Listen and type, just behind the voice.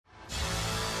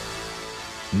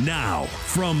Now,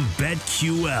 from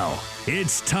BetQL,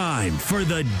 it's time for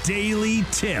the Daily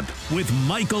Tip with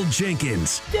Michael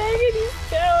Jenkins. Dang it, he's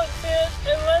talented.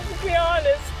 And let's be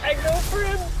honest, I go for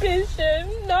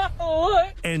ambition, not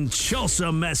luck. And Chelsea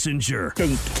Messenger.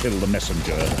 Don't kill the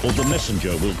messenger, or the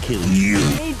messenger will kill you.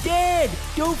 Hey, Dad,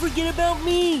 don't forget about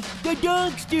me, the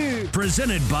dogster.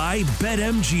 Presented by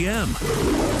BetMGM.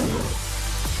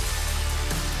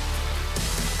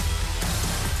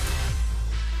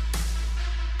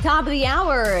 Top of the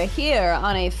hour here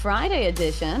on a Friday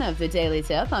edition of the Daily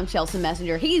Tip. I'm Chelsea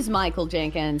Messenger. He's Michael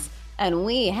Jenkins. And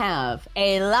we have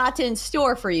a lot in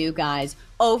store for you guys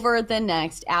over the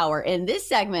next hour. In this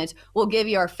segment, we'll give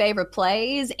you our favorite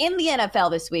plays in the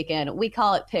NFL this weekend. We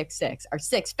call it Pick Six, our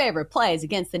 6 favorite plays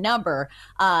against the number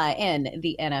in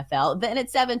the NFL. Then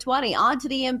at 7:20, on to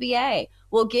the NBA.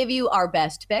 We'll give you our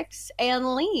best picks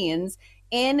and leans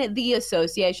in the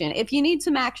association. If you need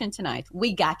some action tonight,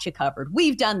 we got you covered.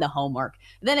 We've done the homework.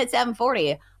 Then at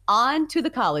 7:40, on to the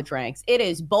college ranks. It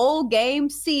is bowl game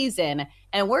season,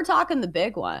 and we're talking the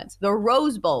big ones. The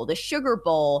Rose Bowl, the Sugar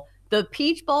Bowl, the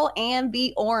Peach Bowl, and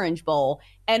the Orange Bowl.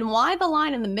 And why the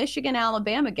line in the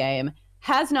Michigan-Alabama game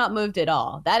has not moved at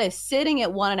all. That is sitting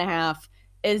at 1.5.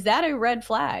 Is that a red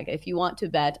flag if you want to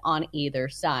bet on either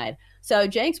side? So,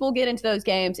 Jenks, we'll get into those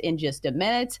games in just a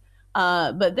minute.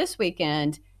 But this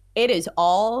weekend, it is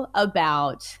all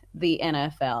about the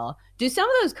NFL. Do some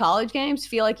of those college games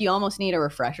feel like you almost need a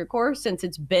refresher course since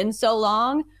it's been so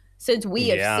long since we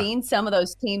have seen some of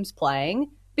those teams playing?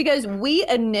 Because we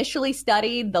initially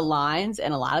studied the lines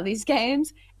in a lot of these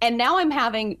games, and now I'm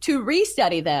having to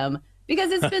restudy them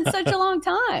because it's been such a long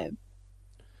time.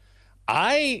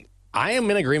 I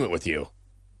am in agreement with you.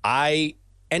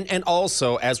 And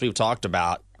also, as we've talked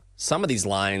about, some of these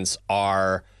lines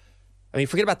are, I mean,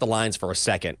 forget about the lines for a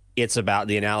second. It's about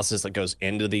the analysis that goes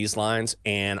into these lines.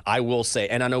 And I will say,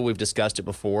 and I know we've discussed it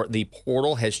before, the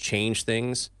portal has changed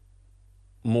things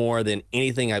more than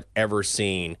anything I've ever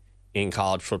seen in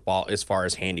college football as far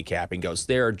as handicapping goes.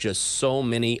 There are just so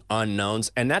many unknowns.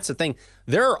 And that's the thing.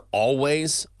 There are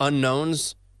always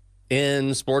unknowns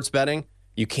in sports betting.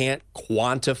 You can't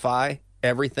quantify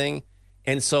everything.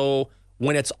 And so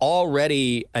when it's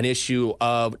already an issue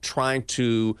of trying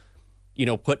to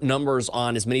put numbers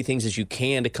on as many things as you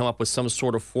can to come up with some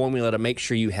sort of formula to make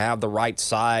sure you have the right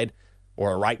side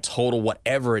or a right total,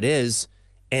 whatever it is.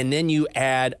 And then you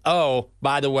add, oh,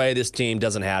 by the way, this team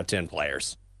doesn't have 10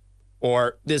 players,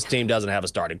 or this team doesn't have a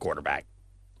starting quarterback,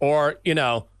 or, they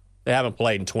haven't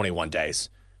played in 21 days,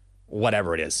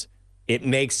 whatever it is. It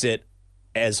makes it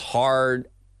as hard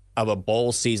of a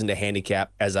bowl season to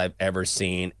handicap as I've ever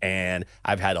seen. And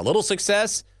I've had a little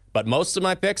success, but most of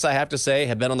my picks, I have to say,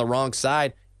 have been on the wrong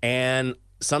side. And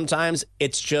sometimes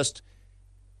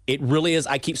it really is.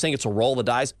 I keep saying it's a roll of the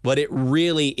dice, but it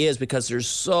really is because there's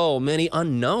so many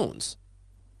unknowns.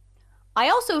 I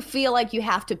also feel like you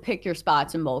have to pick your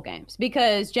spots in bowl games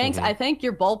because, Jenks, I think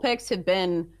your bowl picks have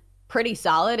been pretty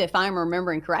solid, if I'm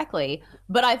remembering correctly.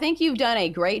 But I think you've done a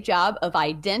great job of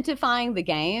identifying the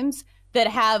games that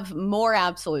have more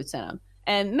absolutes in them.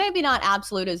 And maybe not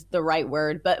absolute is the right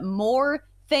word, but more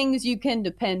things you can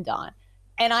depend on.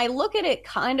 And I look at it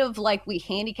kind of like we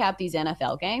handicap these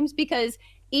NFL games because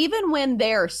even when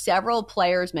there are several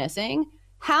players missing,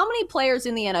 how many players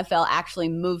in the NFL actually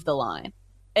move the line?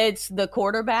 It's the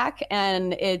quarterback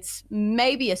and it's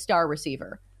maybe a star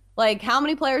receiver. Like, how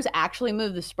many players actually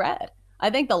move the spread? I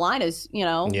think the line is,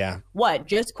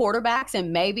 just quarterbacks,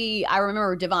 and maybe I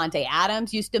remember Devontae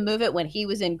Adams used to move it when he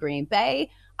was in Green Bay.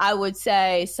 I would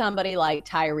say somebody like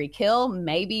Tyreek Hill,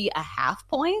 maybe a half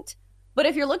point. But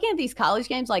if you're looking at these college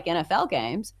games like NFL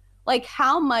games, like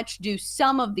how much do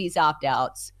some of these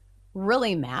opt-outs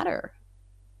really matter?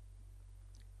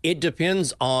 It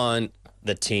depends on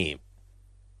the team.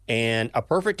 And a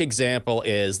perfect example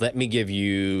is, let me give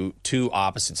you 2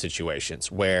 opposite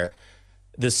situations where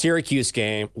the Syracuse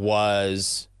game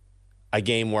was a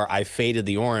game where I faded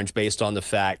the Orange based on the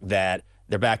fact that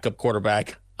their backup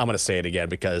quarterback, I'm going to say it again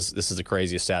because this is the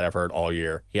craziest stat I've heard all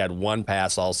year. He had 1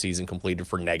 pass all season completed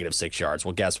for -6 yards.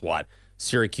 Well, guess what?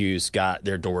 Syracuse got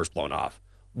their doors blown off.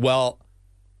 Well,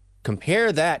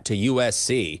 compare that to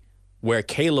USC, where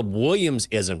Caleb Williams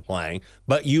isn't playing,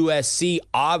 but USC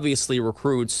obviously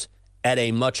recruits at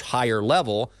a much higher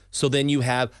level. So then you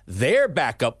have their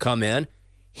backup come in.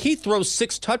 He throws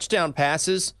 6 touchdown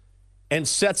passes and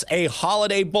sets a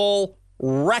Holiday Bowl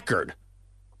record.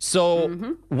 So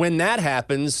when that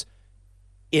happens,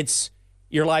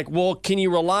 you're like, well, can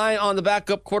you rely on the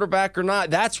backup quarterback or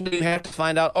not? That's when you have to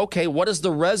find out, okay, what is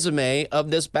the resume of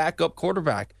this backup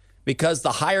quarterback? because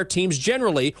the higher teams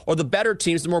generally, or the better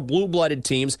teams, the more blue-blooded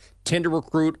teams, tend to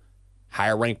recruit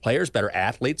higher-ranked players, better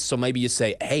athletes. So maybe you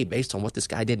say, hey, based on what this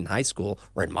guy did in high school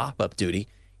or in mop-up duty,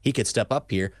 he could step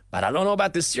up here. But I don't know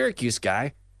about this Syracuse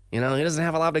guy. He doesn't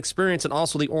have a lot of experience, and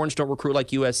also the Orange don't recruit like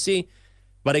USC.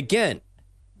 But again,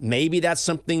 maybe that's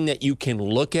something that you can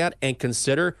look at and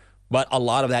consider, but a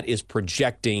lot of that is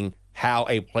projecting how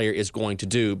a player is going to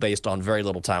do based on very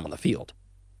little time on the field.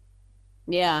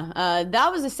 Yeah,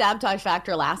 that was a sabotage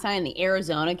factor last night in the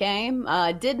Arizona game.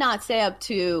 Did not stay up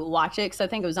to watch it because I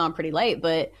think it was on pretty late,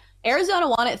 but Arizona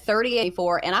won it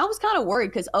 30-84, and I was kind of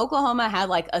worried because Oklahoma had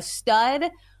like a stud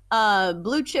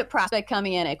blue chip prospect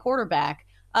coming in at quarterback.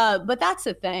 But that's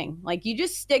the thing. Like, you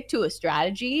just stick to a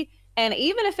strategy, and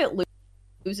even if it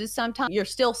loses sometimes, you're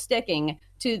still sticking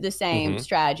to the same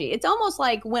strategy. It's almost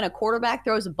like when a quarterback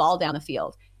throws a ball down the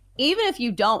field. Even if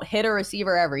you don't hit a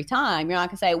receiver every time, you're not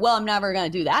going to say, well, I'm never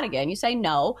going to do that again. You say,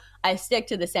 no, I stick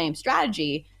to the same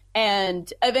strategy,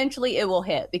 and eventually it will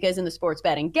hit, because in the sports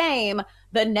betting game,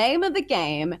 the name of the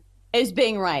game is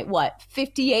being right,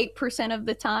 58% of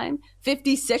the time,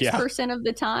 56% of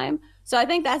the time. So I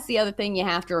think that's the other thing you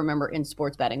have to remember in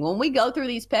sports betting. When we go through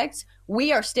these picks,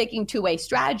 we are sticking to a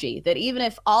strategy that even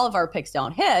if all of our picks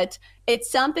don't hit, it's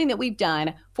something that we've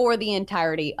done for the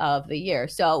entirety of the year.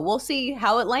 So we'll see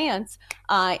how it lands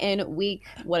in week,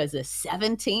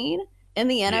 17 in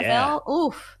the NFL? Yeah.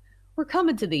 Oof, we're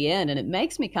coming to the end, and it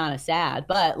makes me kind of sad.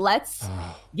 But let's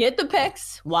get the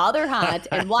picks while they're hot,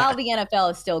 and while the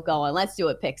NFL is still going, let's do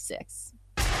it. Pick six.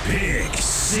 Pick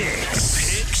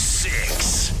six. Pick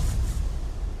six.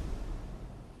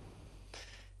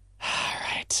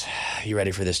 You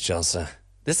ready for this, Chelsea?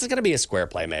 This is going to be a square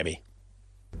play, maybe.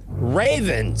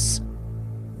 Ravens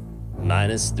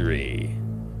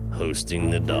 -3,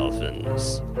 hosting the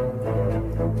Dolphins.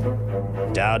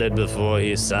 Doubted before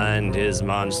he signed his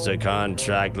monster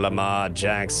contract, Lamar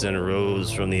Jackson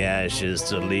rose from the ashes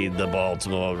to lead the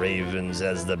Baltimore Ravens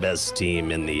as the best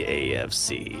team in the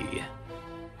AFC.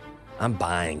 I'm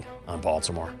buying on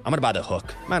Baltimore. I'm going to buy the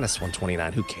hook.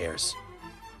 -129. Who cares?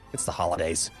 It's the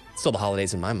holidays. It's still the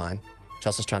holidays in my mind.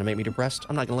 Chelsea's trying to make me depressed.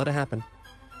 I'm not going to let it happen.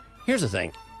 Here's the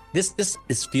thing. This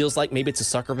feels like maybe it's a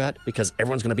sucker bet because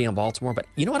everyone's going to be on Baltimore. But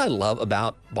you know what I love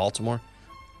about Baltimore?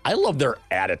 I love their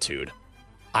attitude.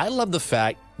 I love the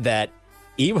fact that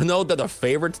even though they're the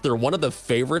favorites, they're one of the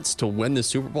favorites to win the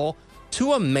Super Bowl.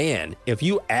 To a man, if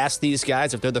you ask these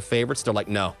guys if they're the favorites, they're like,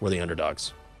 no, we're the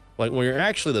underdogs. Like, well, you're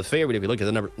actually the favorite if you look at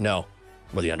the number. No,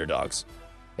 we're the underdogs.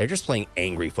 They're just playing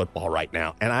angry football right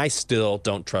now, and I still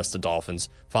don't trust the Dolphins.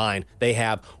 Fine, they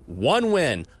have one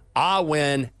win, a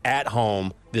win at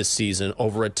home this season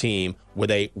over a team with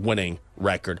a winning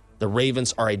record. The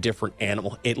Ravens are a different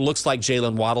animal. It looks like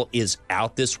Jalen Waddle is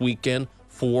out this weekend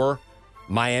for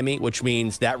Miami, which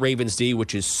means that Ravens D,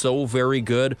 which is so very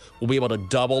good, will be able to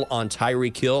double on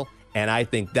Tyreek Hill, and I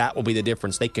think that will be the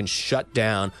difference. They can shut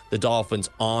down the Dolphins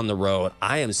on the road.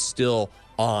 I am still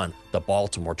on the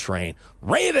Baltimore train.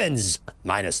 Ravens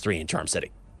 -3 in Charm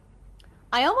City.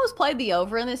 I almost played the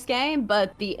over in this game,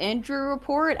 but the injury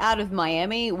report out of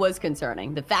Miami was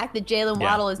concerning. The fact that Jalen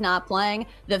Waddle is not playing,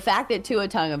 the fact that Tua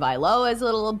Tagovailoa is a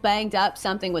little banged up,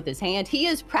 something with his hand. He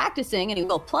is practicing and he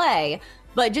will play,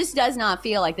 but just does not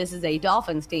feel like this is a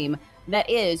Dolphins team that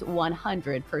is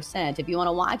 100%. If you want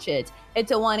to watch it,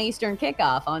 it's a 1 Eastern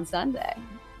kickoff on Sunday.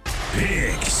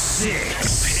 Pick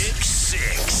six. Pick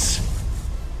six.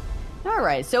 All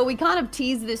right, so we kind of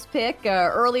teased this pick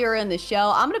earlier in the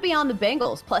show. I'm going to be on the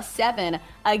Bengals +7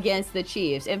 against the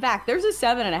Chiefs. In fact, there's a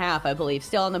 7.5, I believe,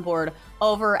 still on the board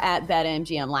over at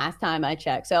BetMGM last time I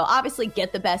checked. So obviously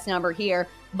get the best number here,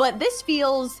 but this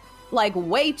feels like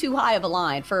way too high of a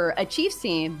line for a Chiefs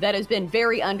team that has been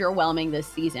very underwhelming this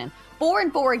season.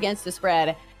 4-4 against the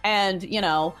spread, and, you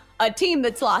know, a team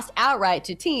that's lost outright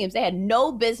to teams they had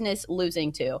no business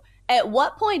losing to. At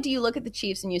what point do you look at the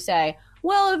Chiefs and you say,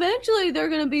 well, eventually they're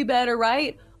going to be better,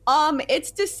 right?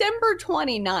 It's December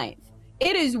 29th.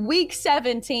 It is week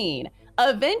 17.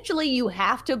 Eventually you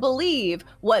have to believe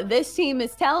what this team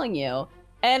is telling you.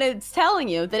 And it's telling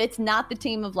you that it's not the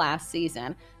team of last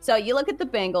season. So you look at the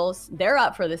Bengals, they're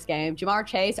up for this game. Jamar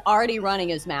Chase already running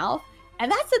his mouth.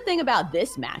 And that's the thing about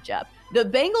this matchup. The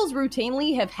Bengals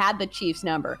routinely have had the Chiefs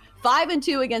number.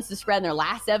 5-2 against the spread in their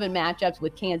last 7 matchups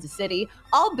with Kansas City,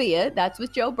 albeit that's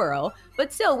with Joe Burrow.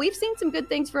 But still, we've seen some good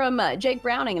things from Jake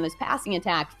Browning in this passing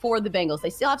attack for the Bengals. They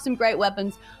still have some great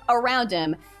weapons around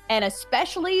him, and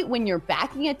especially when you're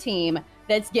backing a team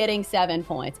that's getting 7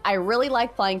 points. I really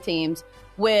like playing teams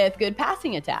with good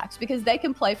passing attacks because they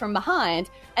can play from behind,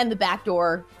 and the back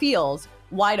door feels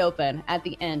wide open at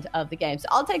the end of the game. So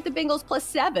I'll take the Bengals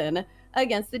 +7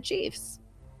 against the Chiefs.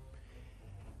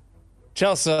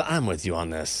 Chelsea, I'm with you on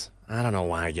this. I don't know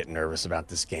why I get nervous about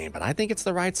this game, but I think it's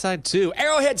the right side too.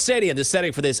 Arrowhead Stadium, the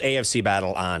setting for this AFC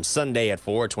battle on Sunday at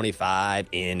 4:25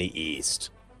 in the East.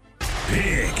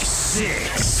 Pick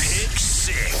six.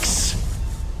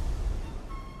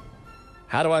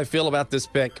 How do I feel about this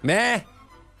pick? Meh.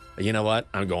 But you know what?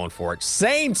 I'm going for it.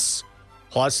 Saints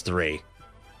 +3.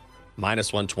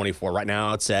 -124. Right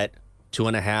now it's at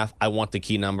 2.5. I want the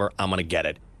key number. I'm going to get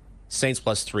it. Saints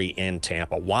 +3 in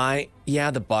Tampa. Why?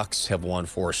 Yeah, the Bucs have won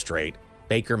 4 straight.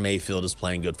 Baker Mayfield is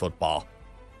playing good football.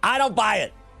 I don't buy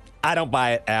it. I don't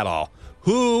buy it at all.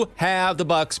 Who have the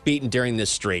Bucs beaten during this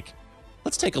streak?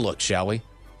 Let's take a look, shall we?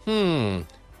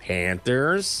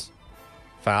 Panthers,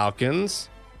 Falcons,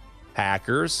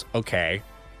 Packers, okay,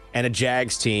 and a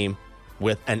Jags team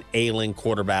with an ailing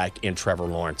quarterback in Trevor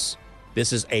Lawrence.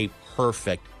 This is a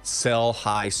perfect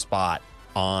sell-high spot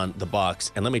on the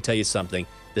Bucs. And let me tell you something.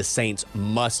 The Saints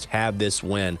must have this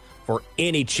win for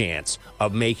any chance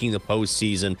of making the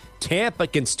postseason. Tampa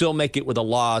can still make it with a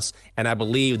loss, and I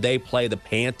believe they play the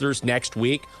Panthers next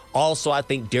week. Also, I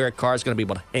think Derek Carr is going to be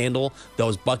able to handle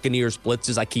those Buccaneers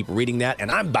blitzes. I keep reading that,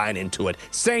 and I'm buying into it.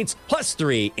 Saints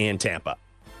 +3 in Tampa.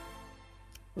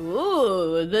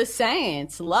 Ooh, the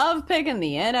Saints love picking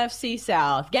the NFC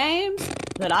South games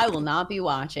that I will not be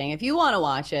watching. If you want to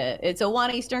watch it, it's a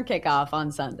 1 Eastern kickoff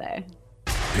on Sunday.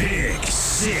 Pick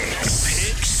six.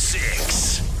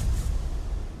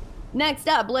 Next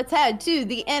up, let's head to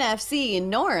the NFC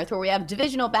North, where we have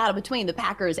divisional battle between the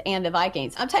Packers and the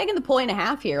Vikings. I'm taking the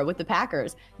 1.5 here with the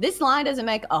Packers. This line doesn't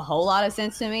make a whole lot of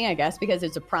sense to me, I guess, because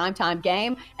it's a primetime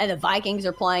game and the Vikings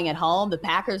are playing at home. The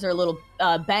Packers are a little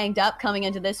banged up coming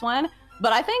into this one,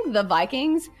 but I think the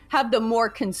Vikings have the more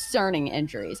concerning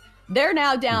injuries. They're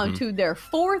now down to their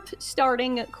 4th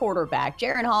starting quarterback.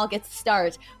 Jaren Hall gets the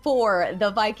start for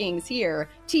the Vikings here.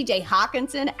 TJ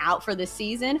Hawkinson out for the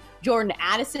season. Jordan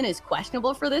Addison is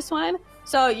questionable for this one.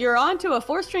 So you're on to a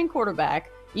 4th-string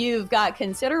quarterback. You've got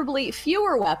considerably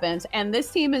fewer weapons, and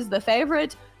this team is the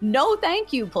favorite. No,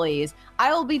 thank you, please.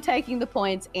 I will be taking the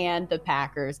points and the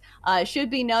Packers. Should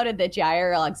be noted that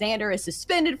Jair Alexander is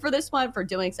suspended for this one for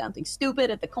doing something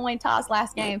stupid at the coin toss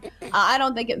last game. I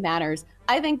don't think it matters.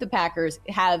 I think the Packers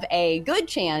have a good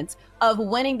chance of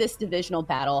winning this divisional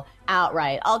battle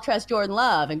outright. I'll trust Jordan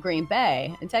Love and Green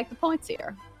Bay and take the points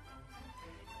here.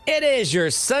 It is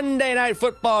your Sunday night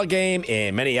football game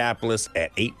in Minneapolis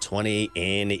at 8:20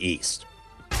 in the East.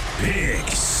 Pick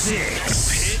six.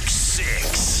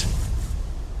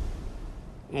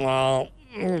 Well,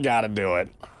 gotta do it.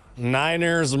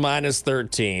 Niners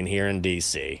 -13 here in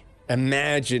D.C.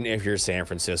 Imagine if you're San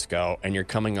Francisco and you're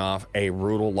coming off a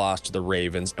brutal loss to the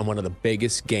Ravens and one of the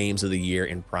biggest games of the year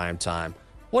in prime time.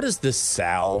 What is this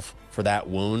salve for that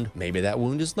wound? Maybe that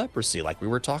wound is leprosy, like we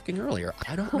were talking earlier.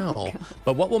 I don't know.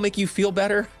 But what will make you feel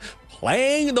better?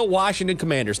 Playing the Washington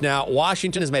Commanders. Now,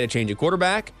 Washington has made a change of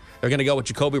quarterback. They're going to go with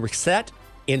Jacoby Brissett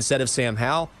instead of Sam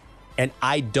Howell. And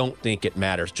I don't think it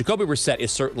matters. Jacoby Brissett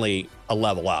is certainly a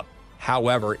level up.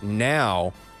 However,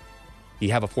 now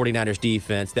you have a 49ers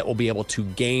defense that will be able to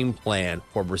game plan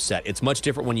for Brissett. It's much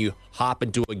different when you hop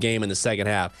into a game in the second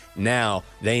half. Now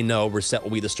they know Brissett will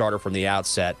be the starter from the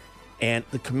outset. And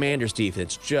the Commanders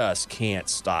defense just can't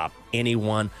stop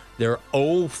anyone. They're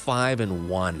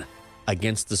 0-5-1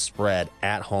 against the spread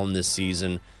at home this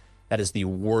season. That is the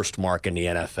worst mark in the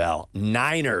NFL.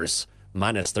 Niners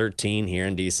 -13 here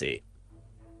in D.C.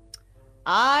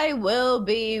 I will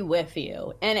be with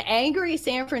you. An angry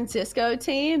San Francisco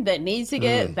team that needs to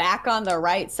get back on the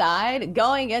right side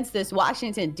going against this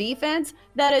Washington defense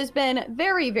that has been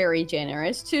very, very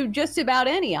generous to just about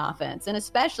any offense, and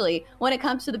especially when it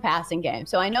comes to the passing game.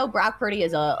 So I know Brock Purdy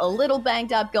is a little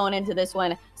banged up going into this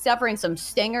one, suffering some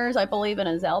stingers, I believe, in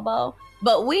his elbow.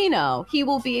 But we know he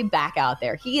will be back out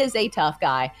there. He is a tough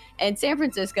guy. And San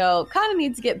Francisco kind of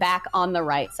needs to get back on the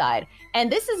right side.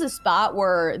 And this is a spot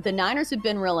where the Niners have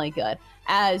been really good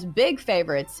as big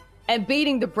favorites and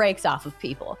beating the brakes off of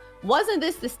people. Wasn't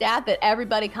this the stat that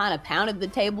everybody kind of pounded the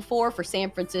table for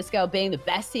San Francisco being the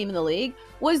best team in the league?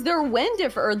 Was their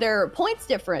their points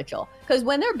differential? Because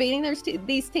when they're beating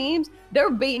these teams, they're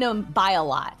beating them by a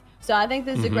lot. So I think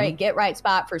this is a great get-right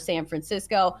spot for San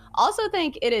Francisco. Also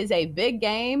think it is a big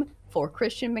game for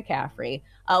Christian McCaffrey.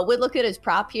 We look at his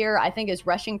prop here. I think his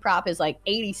rushing prop is like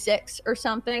 86 or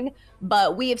something.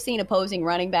 But we have seen opposing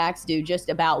running backs do just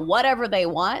about whatever they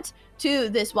want to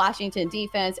this Washington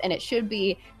defense, and it should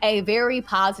be a very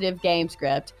positive game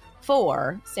script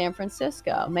for San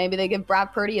Francisco. Maybe they give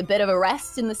Brock Purdy a bit of a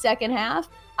rest in the second half.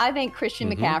 I think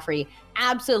Christian McCaffrey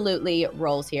absolutely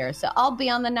rolls here. So I'll be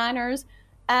on the Niners.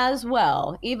 as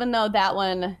well, even though that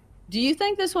one, do you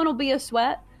think this one will be a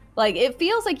sweat? Like, it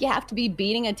feels like you have to be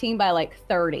beating a team by like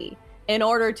 30 in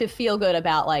order to feel good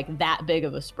about like that big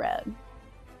of a spread.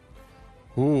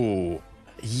 Ooh,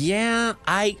 yeah,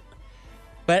 I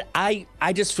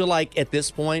just feel like at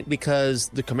this point, because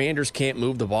the Commanders can't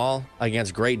move the ball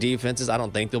against great defenses, I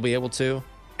don't think they'll be able to.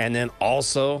 And then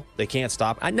also they can't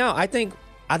stop. I think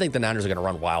the Niners are going to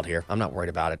run wild here. I'm not worried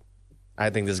about it. I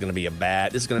think this is going to be a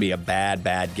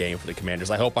bad game for the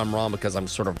Commanders. I hope I'm wrong because I'm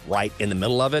sort of right in the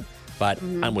middle of it, but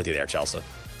I'm with you there, Chelsea.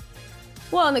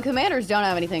 Well, and the Commanders don't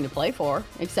have anything to play for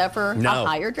except for a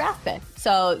higher draft pick.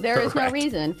 So there is no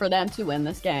reason for them to win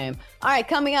this game. All right,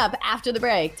 coming up after the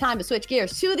break, time to switch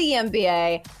gears to the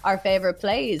NBA. Our favorite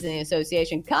plays in the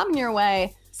association coming your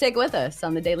way. Stick with us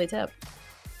on the Daily Tip.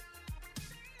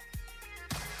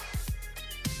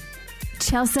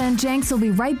 Chelsea and Jenks will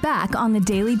be right back on the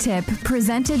Daily Tip,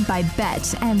 presented by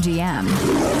BetMGM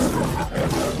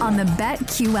on the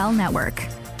BetQL network.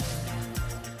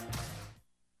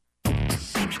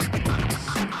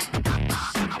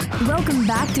 Welcome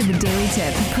back to the Daily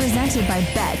Tip, presented by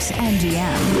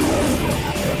BetMGM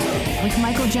with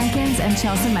Michael Jenkins and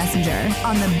Chelsea Messenger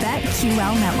on the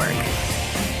BetQL network.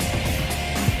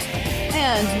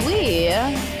 And we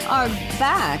are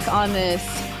back on this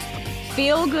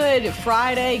Feel Good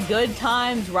Friday, Good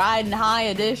Times Riding High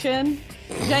edition.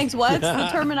 Jenks, what's the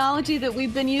terminology that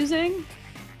we've been using?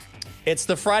 It's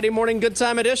the Friday morning good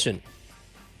time edition.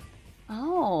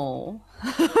 Oh.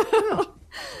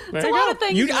 It's a lot of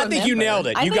things. I think you nailed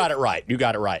it. You got it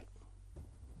right.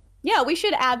 Yeah, we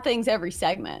should add things every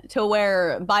segment to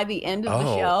where by the end of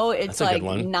the show, it's like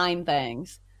 9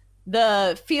 things.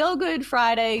 The Feel Good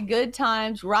Friday, Good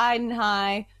Times, Riding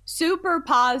High, super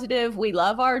positive, we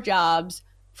love our jobs,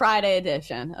 Friday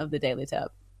edition of the Daily Tip.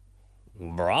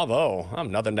 Bravo. I have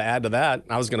nothing to add to that.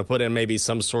 I was going to put in maybe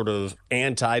some sort of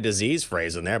anti-disease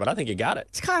phrase in there, but I think you got it.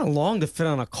 It's kind of long to fit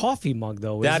on a coffee mug,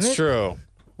 though, isn't it? That's true.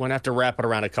 We're going to have to wrap it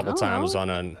around a couple times on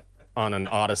an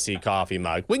Odyssey coffee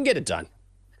mug. We can get it done.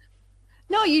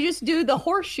 No, you just do the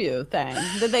horseshoe thing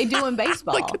that they do in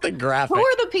baseball. Look at the graphic. Who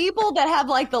are the people that have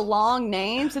like the long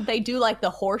names that they do like the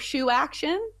horseshoe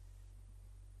action?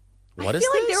 What I is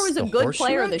feel like this? there was a The good horseshoe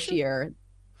player action? this year.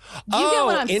 You get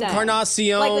what I'm saying?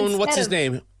 Encarnacion. Like, what's his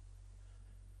name?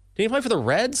 Did he play for the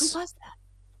Reds? Who was that?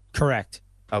 Correct.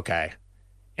 Okay.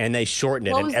 And they shortened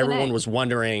it, What and was the everyone name? was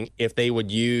wondering if they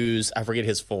would use, I forget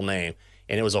his full name,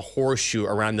 and it was a horseshoe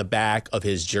around the back of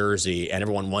his jersey, and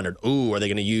everyone wondered, ooh, are they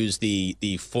going to use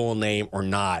the full name or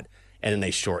not? And then they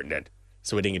shortened it,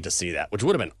 so we didn't get to see that, which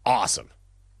would have been awesome.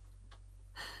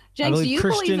 Jenks, do I believe you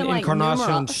Christian believe in like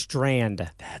Encarnacion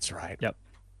Strand. That's right. Yep.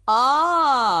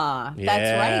 Ah, Yeah,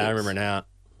 that's right. I remember now.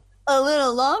 A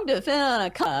little long to fit on a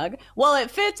cug. Well, it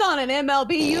fits on an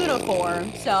MLB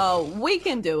uniform, so we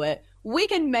can do it. We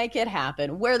can make it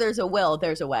happen. Where there's a will,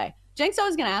 there's a way. Jenks, I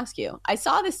was going to ask you. I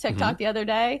saw this TikTok the other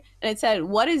day, and it said,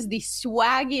 what is the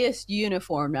swaggiest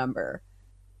uniform number?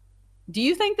 Do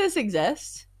you think this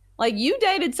exists? Like, you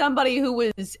dated somebody who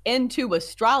was into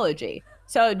astrology.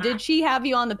 So did she have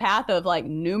you on the path of, like,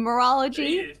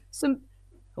 numerology?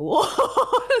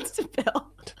 What's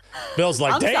Bill? Bill's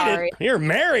like, I'm dated? sorry. You're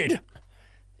married.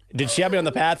 Did she have you on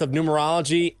the path of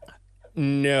numerology?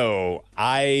 No.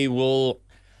 I will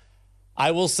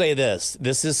say this.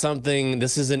 This is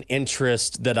an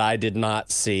interest that I did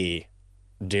not see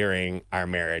during our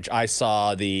marriage. I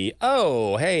saw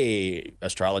hey,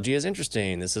 astrology is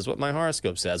interesting. This is what my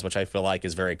horoscope says, which I feel like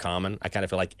is very common. I kind of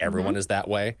feel like everyone is that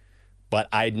way. But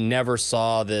I never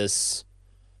saw this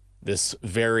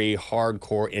very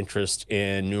hardcore interest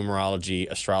in numerology,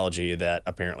 astrology that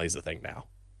apparently is the thing now.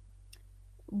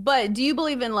 But do you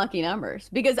believe in lucky numbers?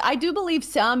 Because I do believe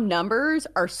some numbers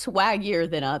are swaggier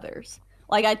than others.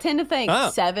 Like, I tend to think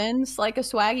 7's like a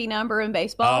swaggy number in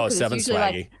baseball. Oh, 7's swaggy.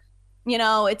 Like, you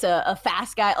know, it's a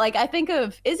fast guy. Like, I think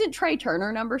of, isn't Trey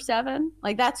Turner number 7?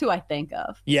 Like, that's who I think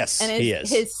of. Yes, and he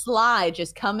is. His slide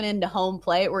just coming into home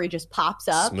plate where he just pops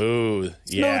up. Smooth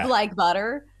like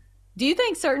butter. Do you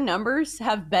think certain numbers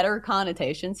have better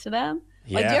connotations to them?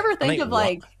 Yeah. Like, do you ever think of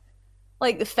like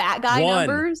the fat guy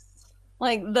numbers?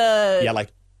 Like the... Yeah,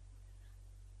 like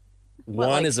what, 1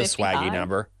 like is a 55? swaggy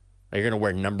number. You're going to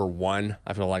wear number 1.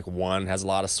 I feel like 1 has a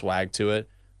lot of swag to it.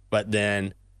 But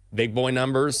then big boy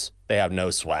numbers, they have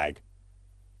no swag.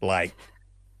 Like,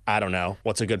 I don't know.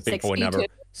 What's a good big boy number?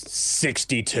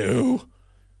 62.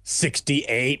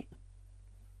 68.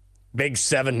 Big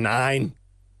 7-9.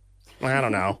 I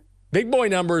don't know. Big boy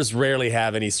numbers rarely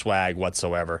have any swag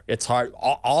whatsoever. It's hard.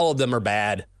 All of them are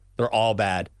bad. They're all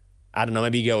bad. I don't know.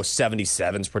 Maybe you go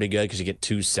 77's pretty good because you get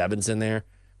 2 7s in there.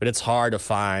 But it's hard to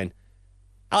find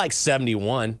I like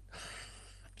 71.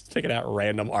 Just picking out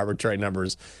random arbitrary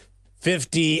numbers.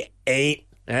 58.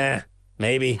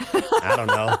 Maybe. I don't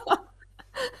know.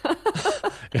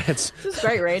 This is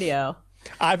great radio.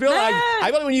 I feel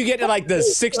like when you get to like the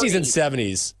 60s and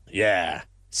 70s. Yeah.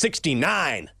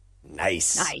 69.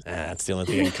 Nice. That's the only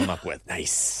thing I can come up with.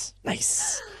 Nice.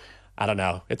 I don't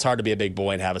know. It's hard to be a big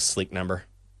boy and have a sleek number.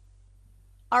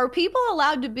 Are people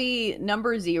allowed to be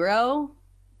number 0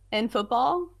 in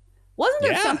football? Wasn't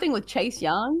there something with Chase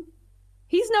Young?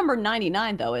 He's number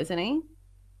 99, though, isn't he?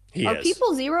 Are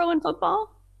people 0 in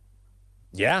football?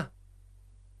 Yeah.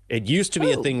 It used to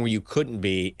be a thing where you couldn't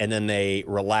be, and then they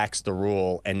relaxed the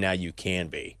rule, and now you can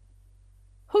be.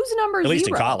 Who's number 0? At least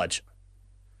in college.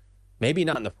 Maybe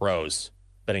not in the pros,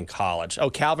 but in college. Oh,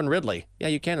 Calvin Ridley. Yeah,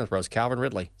 you can in the pros. Calvin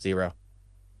Ridley, 0.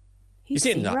 You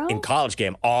see it in college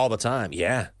game all the time.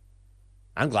 Yeah.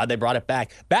 I'm glad they brought it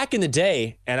back. Back in the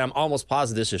day, and I'm almost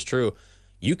positive this is true,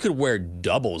 you could wear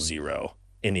 00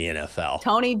 in the NFL.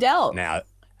 Tony Delk. Now,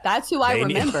 that's who I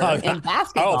remember in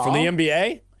basketball. Oh, from the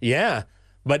NBA? Yeah.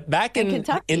 But back in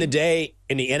the day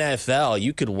in the NFL,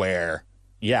 you could wear,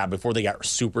 before they got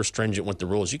super stringent with the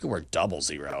rules, you could wear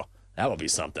 00. That would be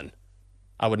something.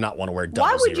 I would not want to wear 00.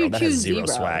 Why would you that choose has 0 0?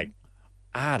 swag.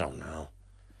 I don't know.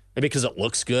 Maybe because it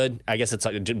looks good. I guess it's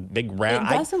like a big round.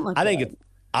 It doesn't look good.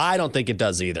 I don't think it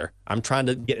does either. I'm trying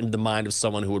to get into the mind of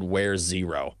someone who would wear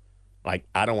 0. Like,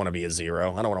 I don't want to be a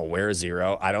 0. I don't want to wear a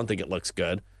 0. I don't think it looks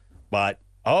good. But,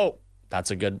 that's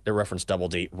a good reference, Double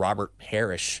D. Robert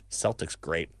Parrish, Celtics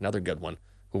great. Another good one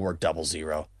who wore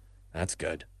 00. That's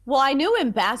good. Well, I knew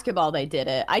in basketball they did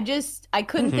it. I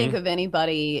couldn't think of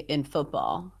anybody in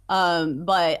football.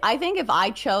 But I think if I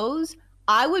chose,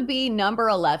 I would be number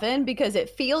 11 because it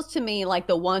feels to me like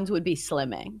the ones would be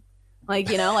slimming. Like,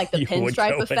 like the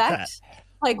pinstripe effect.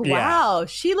 Like, wow,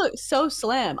 she looks so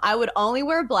slim. I would only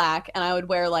wear black and I would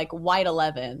wear like white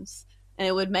 11s. And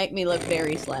it would make me look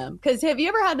very slim. Because have you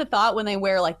ever had the thought when they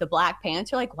wear like the black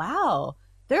pants, you're like, wow,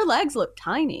 their legs look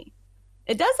tiny.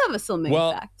 It does have a slimming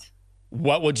effect.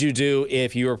 What would you do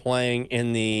if you were playing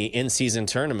in the in-season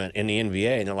tournament in the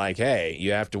NBA and they're like, hey,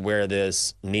 you have to wear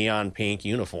this neon pink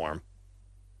uniform?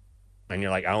 And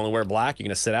you're like, I only wear black. You're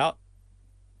going to sit out?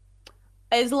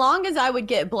 As long as I would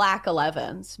get black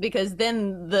 11s, because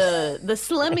then the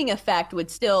slimming effect would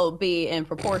still be in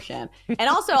proportion. And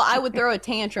also, I would throw a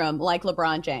tantrum like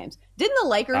LeBron James. Didn't the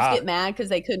Lakers get mad because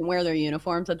they couldn't wear their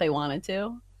uniforms that they wanted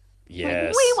to? Yes.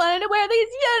 Like, we wanted to wear these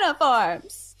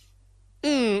uniforms.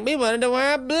 We wanted to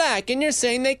wear black, and you're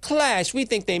saying they clash. We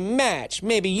think they match.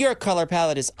 Maybe your color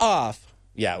palette is off.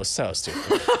 Yeah, it was so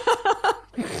stupid.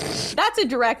 That's a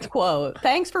direct quote.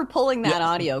 Thanks for pulling that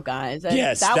audio, guys.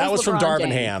 Yes, that was from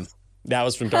Darvin Ham. That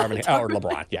was from Darvin Ham. Or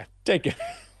LeBron. Yeah, take it.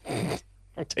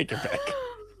 Take it back.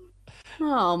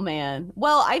 Oh, man.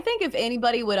 Well, I think if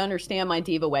anybody would understand my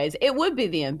diva ways, it would be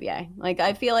the NBA. Like,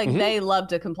 I feel like they love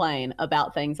to complain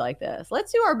about things like this.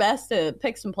 Let's do our best to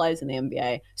pick some plays in the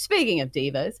NBA. Speaking of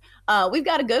divas, we've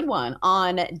got a good one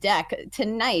on deck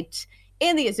tonight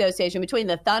in the association between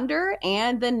the Thunder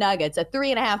and the Nuggets. A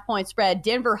 3.5-point spread.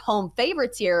 Denver home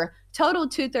favorites here. Total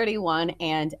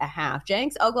 231.5.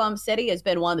 Jenks, Oklahoma City has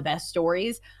been one of the best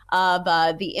stories of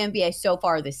the NBA so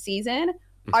far this season.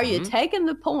 Are you taking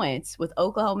the points with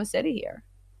Oklahoma City here?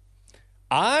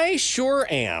 I sure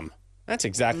am. That's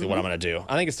exactly what I'm going to do.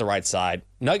 I think it's the right side.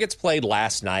 Nuggets played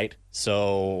last night,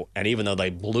 and even though they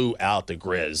blew out the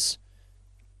Grizz,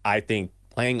 I think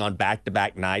playing on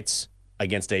back-to-back nights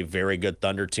against a very good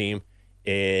Thunder team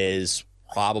is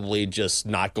probably just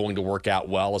not going to work out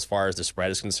well as far as the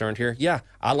spread is concerned here. Yeah,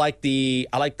 I like the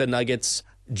Nuggets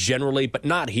generally, but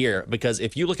not here, because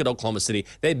if you look at Oklahoma City,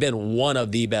 they've been one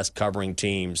of the best covering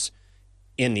teams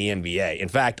in the NBA. In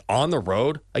fact, on the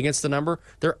road against the number,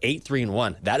 they're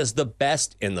 8-3-1. That is the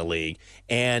best in the league.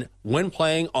 And when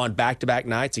playing on back-to-back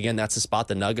nights, again, that's the spot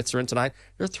the Nuggets are in tonight,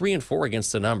 they're 3-4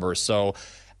 against the number. So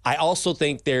I also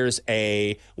think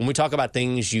when we talk about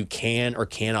things you can or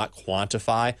cannot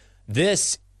quantify,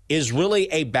 this is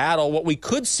really a battle, what we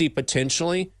could see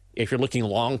potentially, if you're looking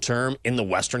long-term, in the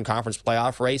Western Conference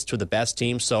playoff race to the best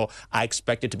team. So I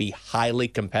expect it to be highly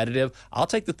competitive. I'll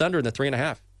take the Thunder in the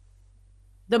 3.5.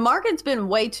 The market's been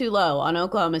way too low on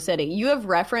Oklahoma City. You have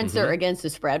referenced their against the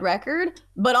spread record,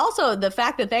 but also the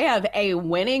fact that they have a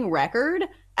winning record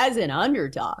as an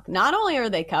underdog. Not only are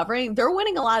they covering, they're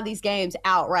winning a lot of these games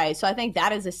outright. So I think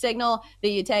that is a signal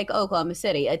that you take Oklahoma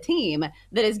City, a team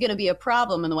that is going to be a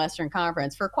problem in the Western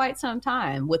Conference for quite some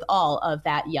time with all of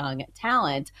that young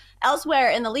talent. Elsewhere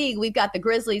in the league, we've got the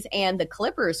Grizzlies and the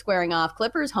Clippers squaring off.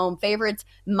 Clippers home favorites,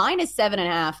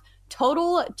 -7.5.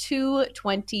 Total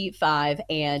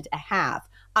 225.5.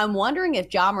 I'm wondering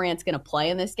if Ja Morant's going to play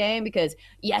in this game because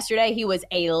yesterday he was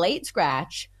a late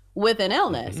scratch with an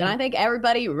illness. And I think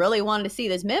everybody really wanted to see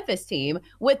this Memphis team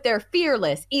with their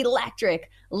fearless, electric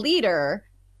leader.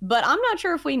 But I'm not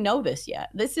sure if we know this yet.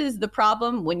 This is the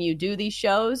problem when you do these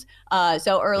shows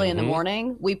so early in the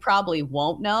morning. We probably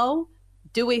won't know.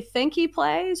 Do we think he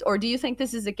plays, or do you think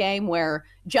this is a game where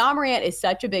Ja Morant is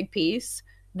such a big piece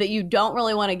that you don't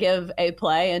really want to give a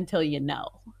play until you know?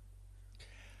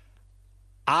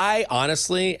 I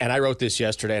honestly, and I wrote this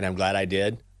yesterday, and I'm glad I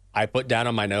did, I put down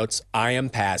on my notes, I am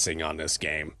passing on this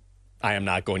game. I am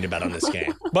not going to bet on this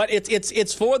game. But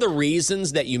it's for the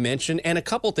reasons that you mentioned, and a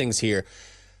couple things here.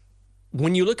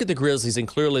 When you look at the Grizzlies, and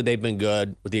clearly they've been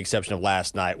good with the exception of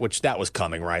last night, which that was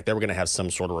coming, right? They were going to have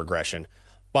some sort of regression.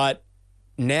 But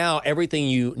now everything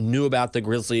you knew about the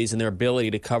Grizzlies and their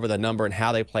ability to cover the number and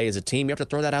how they play as a team, you have to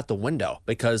throw that out the window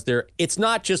because it's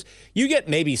not just you get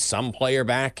maybe some player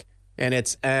back and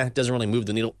it doesn't really move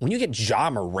the needle. When you get Ja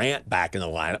Morant back in the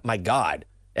lineup, my God,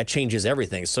 that changes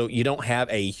everything. So you don't have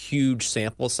a huge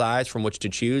sample size from which to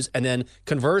choose. And then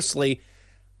conversely,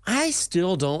 I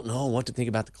still don't know what to think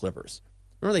about the Clippers.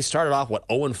 Remember they started off,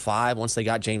 0-5 once they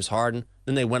got James Harden.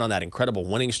 Then they went on that incredible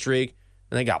winning streak,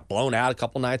 and they got blown out a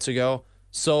couple nights ago.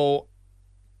 So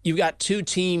you've got two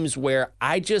teams where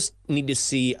I just need to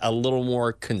see a little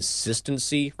more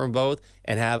consistency from both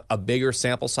and have a bigger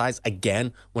sample size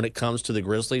again when it comes to the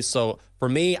Grizzlies. So for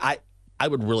me, I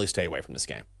would really stay away from this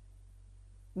game.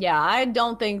 Yeah, I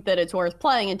don't think that it's worth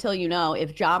playing until you know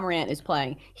if Ja Morant is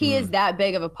playing. He is that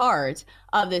big of a part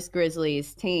of this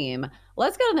Grizzlies team.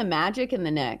 Let's go to the Magic and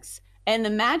the Knicks. And the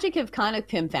Magic have kind of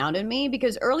confounded me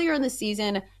because earlier in the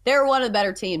season, they were one of the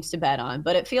better teams to bet on.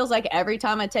 But it feels like every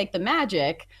time I take the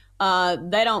Magic,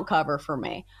 they don't cover for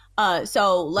me.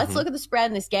 So let's look at the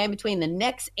spread in this game between the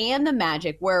Knicks and the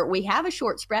Magic, where we have a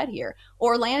short spread here.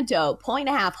 Orlando,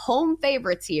 1.5 home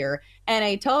favorites here, and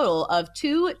a total of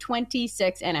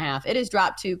 226.5. It has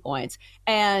dropped 2 points.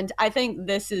 And I think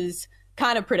this is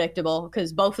kind of predictable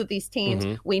because both of these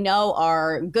teams we know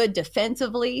are good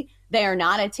defensively. They are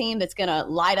not a team that's going to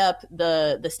light up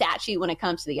the stat sheet when it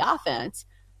comes to the offense.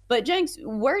 But Jenks,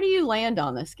 where do you land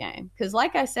on this game? Because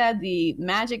like I said, the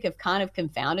Magic have kind of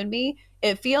confounded me.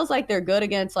 It feels like they're good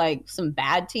against like some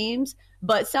bad teams,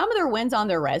 but some of their wins on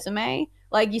their resume,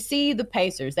 like you see the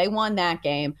Pacers, they won that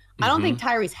game. I don't think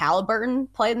Tyrese Halliburton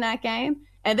played in that game.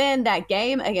 And then that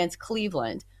game against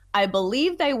Cleveland, I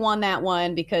believe they won that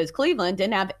one because Cleveland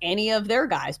didn't have any of their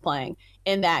guys playing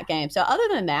in that game. So other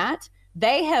than that,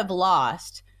 they have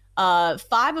lost 5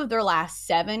 of their last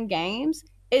 7 games.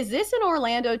 Is this an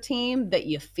Orlando team that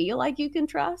you feel like you can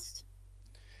trust?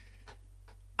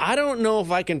 I don't know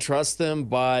if I can trust them,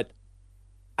 but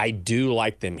I do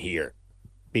like them here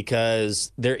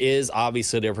because there is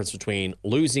obviously a difference between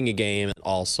losing a game and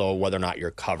also whether or not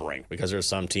you're covering, because there's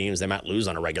some teams they might lose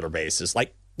on a regular basis.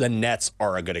 Like the Nets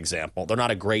are a good example. They're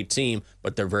not a great team,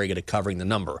 but they're very good at covering the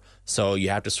number. So you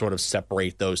have to sort of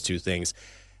separate those two things.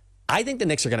 I think the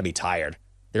Knicks are going to be tired.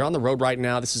 They're on the road right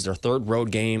now. This is their 3rd road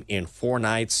game in 4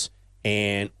 nights.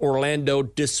 And Orlando,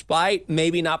 despite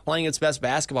maybe not playing its best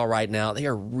basketball right now, they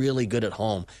are really good at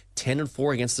home.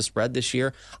 10-4 against the spread this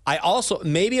year. I also,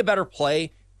 maybe a better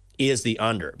play is the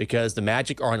under because the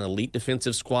Magic are an elite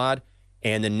defensive squad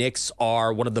and the Knicks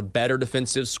are one of the better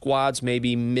defensive squads,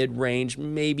 maybe mid-range,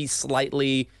 maybe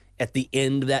slightly at the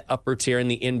end of that upper tier in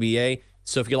the NBA.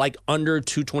 So if you like under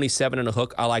 227 and a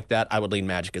hook, I like that. I would lean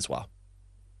Magic as well.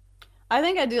 I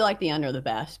think I do like the under the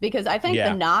best because I think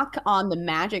the knock on the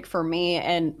Magic for me,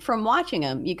 and from watching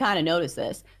them, you kind of notice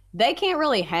this, they can't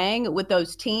really hang with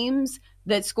those teams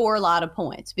that score a lot of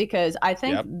points because I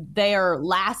think they are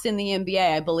last in the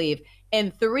NBA, I believe,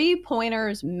 in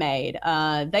 3-pointers made.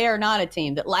 They are not a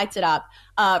team that lights it up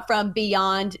from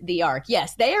beyond the arc.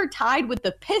 Yes, they are tied with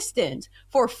the Pistons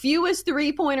for fewest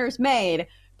 3-pointers made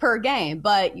per game.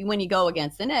 But when you go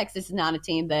against the Knicks, this is not a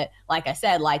team that, like I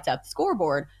said, lights up the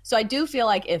scoreboard. So I do feel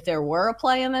like if there were a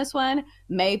play in this one,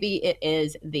 maybe it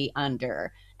is the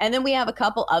under. And then we have a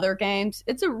couple other games.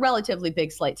 It's a relatively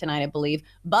big slate tonight, I believe.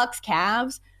 Bucks,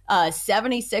 Cavs,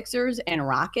 76ers, and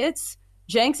Rockets.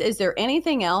 Jenks, is there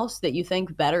anything else that you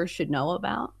think bettors should know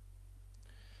about?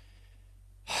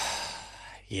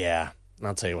 Yeah,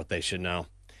 I'll tell you what they should know.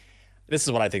 This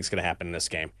is what I think is going to happen in this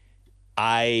game.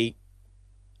 I'm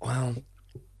trying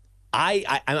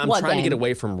to get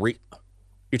away from you're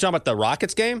talking about the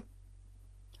Rockets game?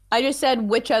 I just said,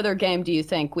 which other game do you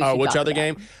think we should which other about?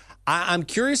 game? I'm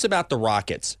curious about the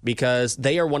Rockets because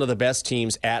they are one of the best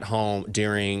teams at home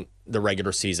during the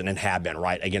regular season and have been,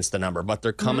 right, against the number. But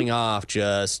they're coming off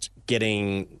just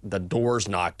getting the doors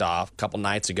knocked off a couple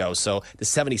nights ago. So the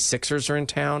 76ers are in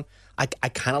town. I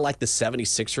kind of like the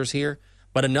 76ers here.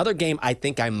 But another game I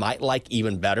think I might like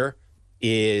even better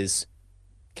is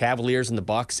Cavaliers and the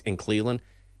Bucks in Cleveland.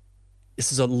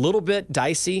 This is a little bit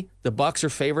dicey. The Bucks are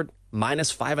favored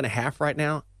 -5.5 right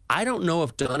now. I don't know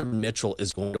if Donovan Mitchell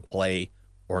is going to play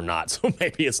or not, so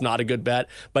maybe it's not a good bet.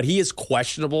 But he is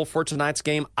questionable for tonight's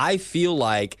game. I feel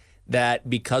like that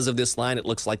because of this line, it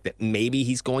looks like that maybe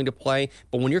he's going to play.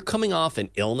 But when you're coming off an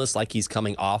illness like he's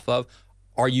coming off of,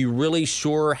 are you really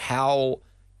sure how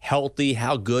healthy,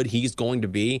 how good he's going to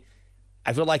be?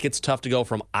 I feel like it's tough to go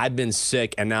from I've been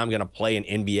sick and now I'm going to play an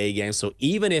NBA game. So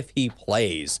even if he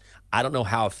plays, I don't know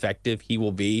how effective he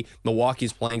will be.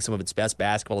 Milwaukee's playing some of its best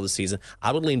basketball of the season.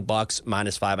 I would lean Bucks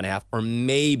 -5.5, or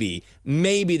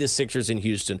maybe the Sixers in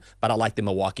Houston, but I like the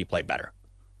Milwaukee play better.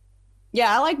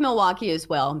 Yeah, I like Milwaukee as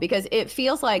well because it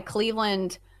feels like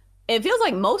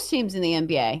most teams in the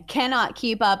NBA cannot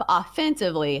keep up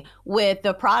offensively with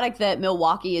the product that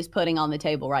Milwaukee is putting on the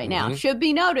table right now. Should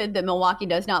be noted that Milwaukee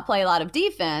does not play a lot of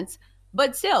defense,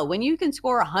 but still, when you can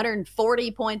score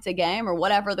 140 points a game or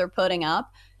whatever they're putting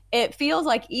up, it feels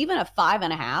like even a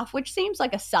 5.5, which seems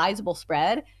like a sizable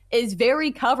spread, is very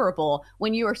coverable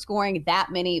when you are scoring that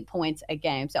many points a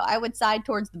game. So I would side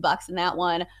towards the Bucks in that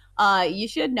one. You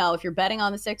should know if you're betting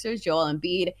on the Sixers, Joel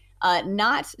Embiid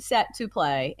not set to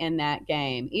play in that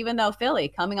game, even though Philly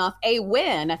coming off a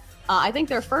win. I think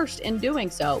they're first in doing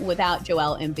so without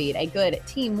Joel Embiid. A good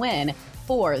team win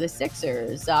for the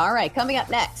Sixers. All right, coming up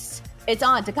next, it's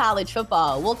on to college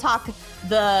football. We'll talk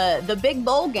the big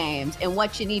bowl games and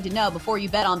what you need to know before you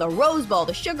bet on the Rose Bowl,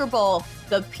 the Sugar Bowl,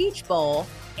 the Peach Bowl,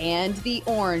 and the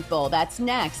Orange Bowl. That's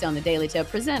next on the Daily Tip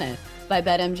presented by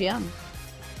BetMGM.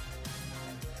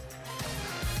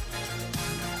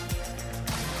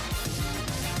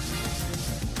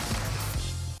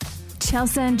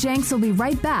 Chelsea and Jenks will be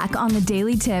right back on the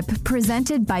Daily Tip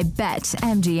presented by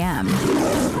BetMGM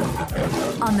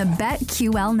on the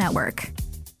BetQL network.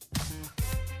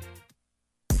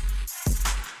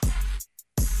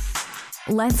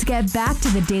 Let's get back to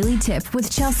the Daily Tip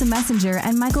with Chelsea Messenger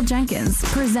and Michael Jenkins,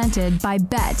 presented by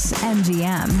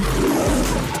BetMGM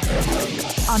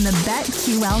on the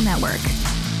BetQL network.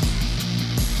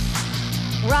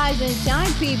 Rise and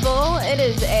shine, people. It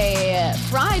is a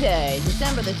Friday,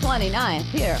 December the 29th,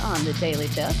 here on the Daily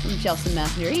Tip from Chelsea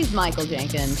Messenger. He's Michael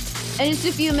Jenkins. In just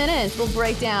a few minutes, we'll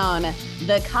break down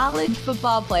the college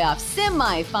football playoff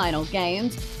semifinal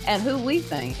games and who we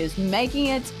think is making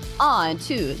it on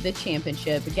to the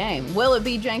championship game. Will it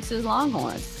be Jenks'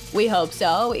 Longhorns? We hope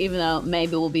so, even though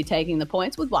maybe we'll be taking the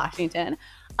points with Washington.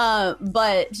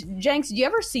 But Jenks, do you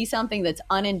ever see something that's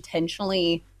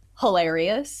unintentionally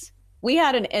hilarious? We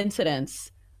had an incidence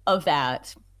of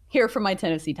that here from my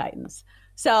Tennessee Titans.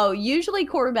 So usually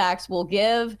quarterbacks will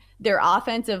give their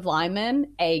offensive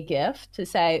linemen a gift to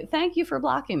say, thank you for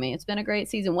blocking me. It's been a great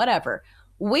season, whatever.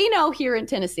 We know here in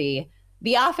Tennessee,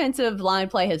 the offensive line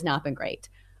play has not been great.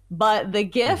 But the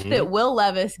gift that Will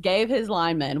Levis gave his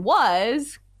linemen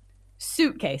was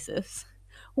suitcases,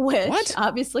 which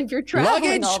obviously if you're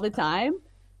traveling all the time.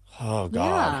 Oh, God.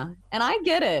 Yeah, and I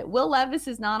get it. Will Levis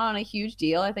is not on a huge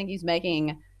deal. I think he's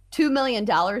making $2 million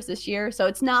this year. So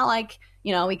it's not like,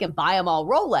 we can buy them all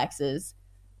Rolexes,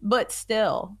 but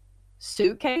still,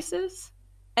 suitcases.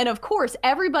 And of course,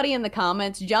 everybody in the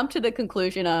comments jumped to the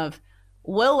conclusion of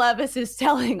Will Levis is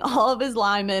telling all of his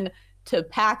linemen to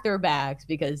pack their bags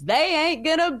because they ain't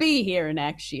going to be here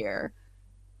next year.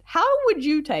 How would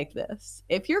you take this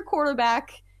if your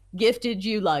quarterback gifted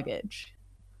you luggage?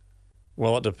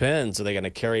 Well, it depends. Are they going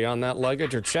to carry on that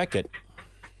luggage or check it?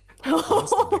 That's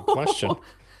the big question.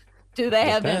 Do they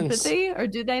have empathy or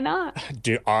do they not?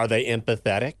 Are they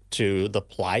empathetic to the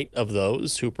plight of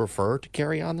those who prefer to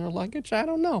carry on their luggage? I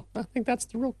don't know. I think that's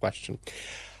the real question.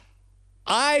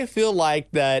 I feel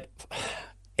like that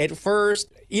at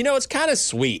first, it's kind of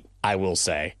sweet, I will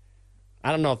say.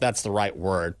 I don't know if that's the right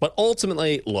word. But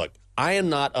ultimately, look, I am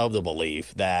not of the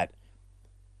belief that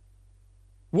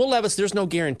Will Levis, there's no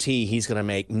guarantee he's going to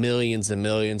make millions and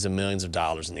millions and millions of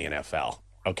dollars in the NFL,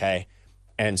 okay?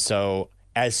 And so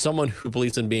as someone who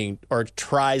believes in being or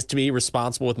tries to be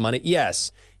responsible with money,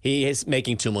 yes, he is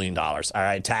making $2 million. All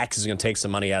right, taxes are going to take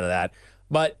some money out of that.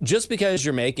 But just because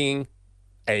you're making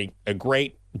a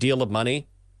great deal of money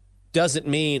doesn't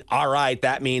mean, all right,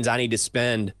 that means I need to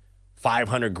spend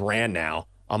 $500,000 now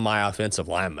on my offensive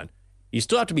lineman. You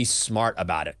still have to be smart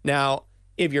about it. Now,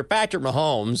 if you're Patrick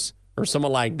Mahomes or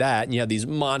someone like that, and you have these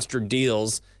monster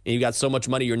deals, and you got so much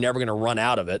money you're never going to run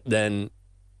out of it, then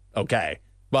okay.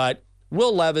 But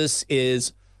Will Levis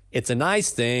it's a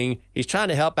nice thing. He's trying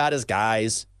to help out his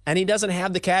guys, and he doesn't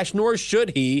have the cash, nor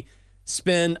should he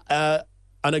spend an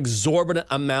exorbitant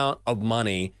amount of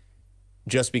money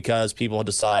just because people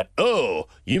decide, oh,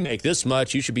 you make this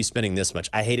much, you should be spending this much.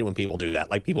 I hate it when people do that.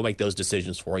 Like, people make those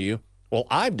decisions for you. Well,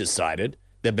 I've decided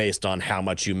that based on how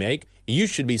much you make, you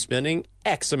should be spending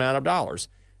X amount of dollars.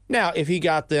 Now, if he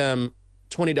got them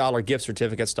 $20 gift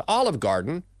certificates to Olive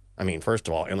Garden, I mean, first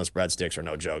of all, endless breadsticks are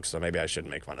no joke, so maybe I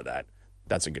shouldn't make fun of that.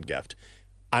 That's a good gift.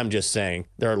 I'm just saying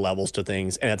there are levels to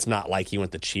things, and it's not like he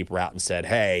went the cheap route and said,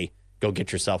 hey, go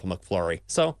get yourself a McFlurry.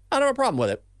 So I don't have a problem with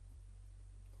it.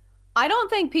 I don't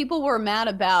think people were mad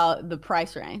about the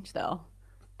price range, though.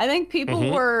 I think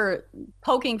people were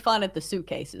poking fun at the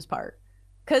suitcases part.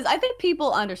 Because I think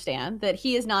people understand that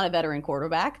he is not a veteran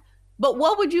quarterback. But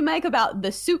what would you make about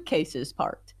the suitcases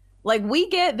part? Like, we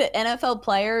get that NFL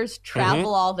players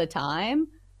travel all the time.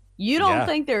 You don't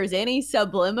think there's any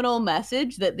subliminal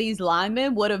message that these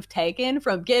linemen would have taken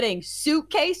from getting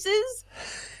suitcases?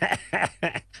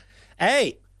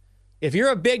 Hey, if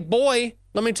you're a big boy,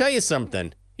 let me tell you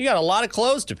something. You got a lot of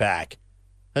clothes to pack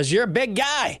because you're a big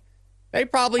guy. They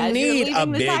probably need a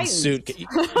big suitcase.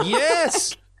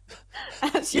 Yes.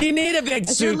 You need a big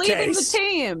suitcase. You're leaving the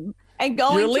team and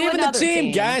going to another team. You're leaving the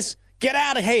team, guys. Get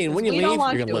out of here. And when you leave,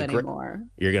 you're going to look great.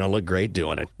 You're going to look great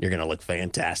doing it. You're going to look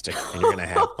fantastic. And you're going to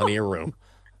have plenty of room.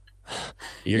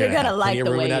 You're going to have like plenty of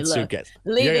room in that suitcase.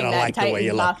 Leaving that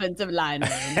Titans offensive lineman.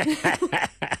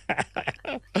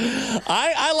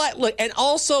 I like, look, and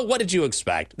also, what did you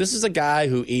expect? This is a guy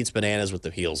who eats bananas with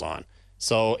the heels on.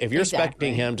 So if you're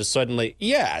expecting him to suddenly,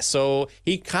 so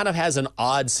he kind of has an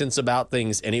odd sense about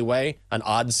things anyway, an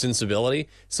odd sensibility.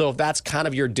 So if that's kind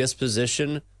of your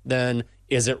disposition, then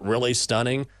is it really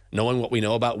stunning knowing what we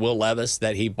know about Will Levis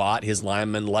that he bought his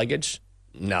lineman luggage?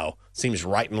 No, seems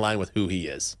right in line with who he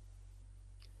is.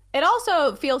 It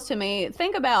also feels to me,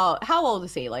 think about how old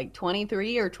is he, like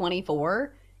 23 or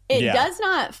 24? It does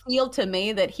not feel to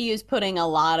me that he is putting a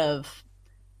lot of,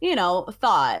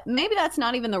 thought. Maybe that's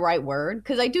not even the right word,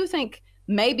 because I do think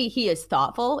maybe he is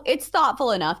thoughtful. It's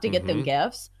thoughtful enough to get them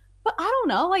gifts. But I don't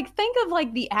know, like, think of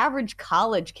like the average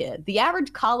college kid, the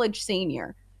average college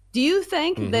senior. Do you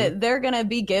think that they're going to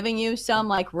be giving you some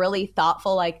like really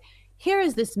thoughtful, like, here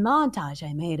is this montage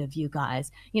I made of you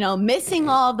guys, missing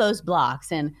all of those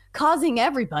blocks and causing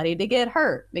everybody to get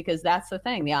hurt? Because that's the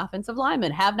thing. The offensive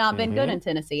linemen have not been good in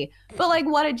Tennessee. But like,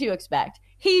 what did you expect?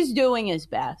 He's doing his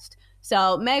best.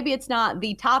 So maybe it's not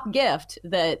the top gift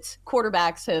that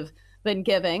quarterbacks have been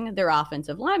giving their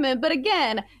offensive linemen. But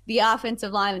again, the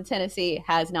offensive line in Tennessee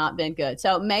has not been good.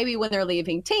 So maybe when they're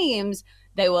leaving teams,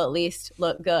 they will at least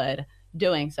look good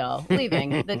doing so,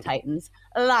 leaving the Titans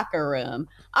locker room.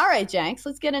 All right, Jenks,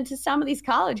 let's get into some of these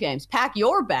college games. Pack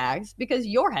your bags because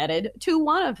you're headed to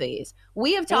one of these.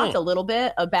 We have talked a little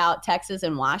bit about Texas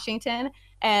and Washington,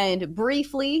 and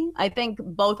briefly, I think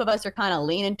both of us are kind of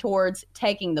leaning towards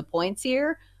taking the points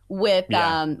here. With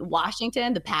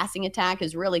Washington, the passing attack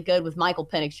is really good with Michael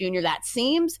Penix Jr. That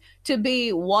seems to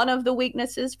be one of the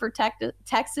weaknesses for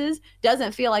Texas.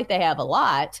 Doesn't feel like they have a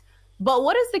lot. But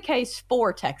what is the case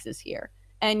for Texas here?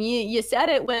 And you said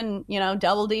it when,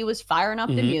 Double D was firing up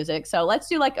the music. So let's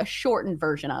do like a shortened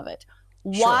version of it.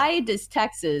 Sure. Why does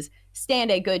Texas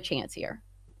stand a good chance here?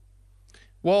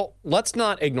 Well, let's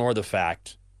not ignore the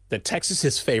fact that Texas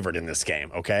is favored in this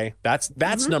game, okay? That's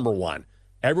number one.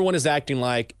 Everyone is acting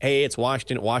like, hey, it's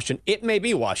Washington. It may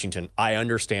be Washington. I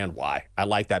understand why. I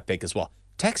like that pick as well.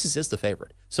 Texas is the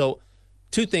favorite. So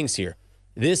two things here.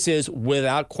 This is,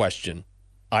 without question,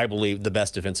 I believe, the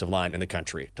best defensive line in the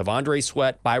country. T'Vondre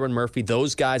Sweat, Byron Murphy,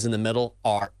 those guys in the middle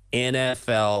are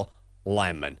NFL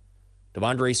linemen.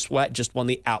 T'Vondre Sweat just won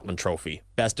the Outland Trophy,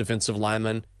 best defensive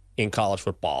lineman in college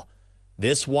football.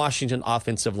 This Washington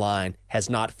offensive line has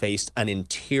not faced an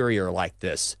interior like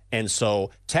this. And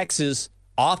so Texas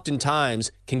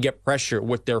oftentimes can get pressure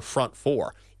with their front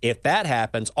four. If that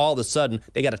happens, all of a sudden,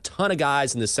 they got a ton of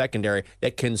guys in the secondary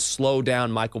that can slow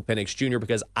down Michael Penix Jr.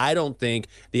 because I don't think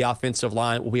the offensive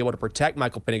line will be able to protect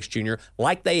Michael Penix Jr.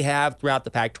 like they have throughout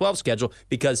the Pac-12 schedule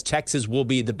because Texas will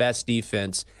be the best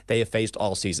defense they have faced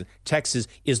all season. Texas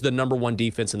is the number one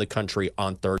defense in the country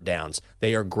on third downs.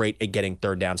 They are great at getting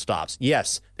third down stops.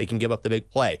 Yes, they can give up the big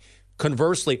play.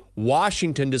 Conversely,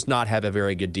 Washington does not have a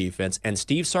very good defense, and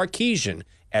Steve Sarkisian,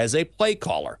 as a play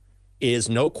caller, is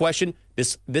no question.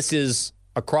 This is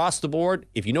across the board.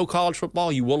 If you know college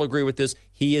football, you will agree with this.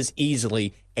 He is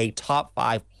easily a top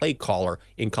 5 play caller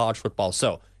in college football.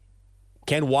 So,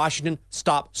 can Washington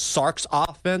stop Sark's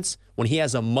offense when he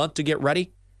has a month to get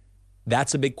ready?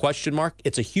 That's a big question mark.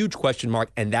 It's a huge question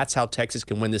mark, and that's how Texas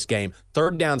can win this game.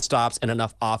 Third down stops and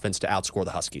enough offense to outscore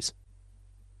the Huskies.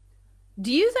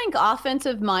 Do you think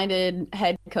offensive-minded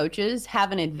head coaches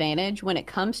have an advantage when it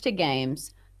comes to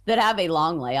games that have a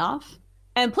long layoff?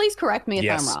 And please correct me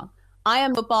if I'm wrong. I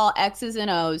am football X's and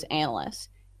O's analyst.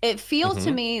 It feels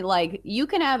to me like you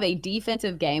can have a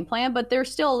defensive game plan, but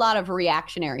there's still a lot of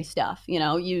reactionary stuff. You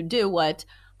know, you do what,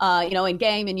 in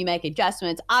game and you make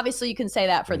adjustments. Obviously, you can say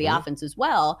that for the offense as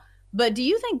well. But do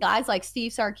you think guys like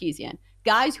Steve Sarkisian,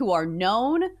 guys who are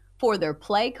known for their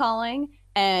play calling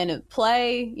and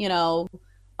play,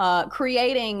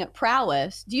 creating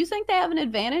prowess, do you think they have an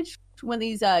advantage when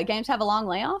these games have a long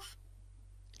layoff?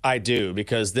 I do,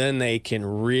 because then they can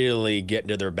really get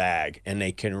into their bag and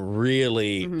they can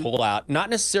really pull out, not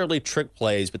necessarily trick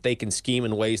plays, but they can scheme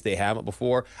in ways they haven't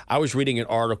before. I was reading an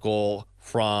article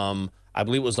from, I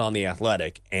believe it was on The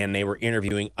Athletic, and they were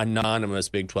interviewing anonymous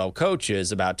Big 12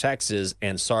 coaches about Texas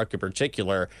and Sark in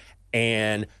particular.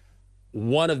 And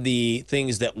one of the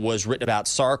things that was written about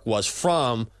Sark was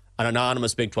from an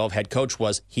anonymous Big 12 head coach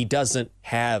was he doesn't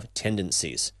have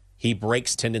tendencies. He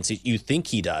breaks tendencies. You think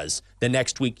he does. The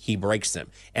next week, he breaks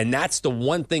them. And that's the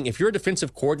one thing. If you're a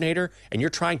defensive coordinator and you're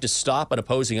trying to stop an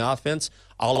opposing offense,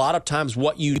 a lot of times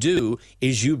what you do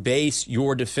is you base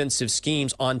your defensive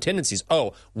schemes on tendencies.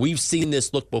 Oh, we've seen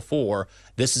this look before.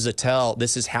 This is a tell.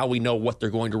 This is how we know what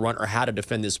they're going to run or how to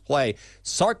defend this play.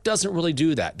 Sark doesn't really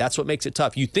do that. That's what makes it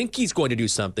tough. You think he's going to do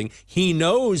something. He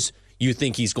knows you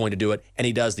think he's going to do it, and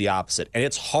he does the opposite. And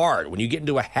it's hard. When you get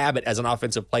into a habit as an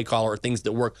offensive play caller or things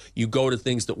that work, you go to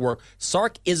things that work.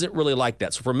 Sark isn't really like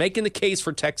that. So if we're making the case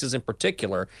for Texas in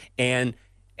particular and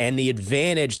the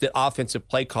advantage that offensive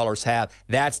play callers have,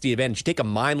 that's the advantage. You take a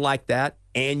mind like that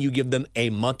and you give them a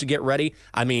month to get ready,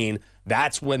 I mean,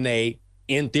 that's when they,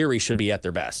 in theory, should be at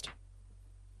their best.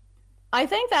 I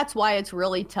think that's why it's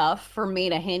really tough for me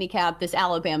to handicap this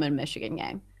Alabama and Michigan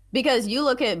game. Because you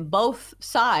look at both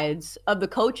sides of the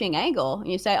coaching angle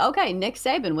and you say, okay, Nick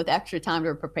Saban with extra time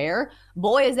to prepare,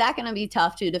 boy, is that going to be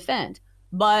tough to defend.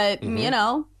 But,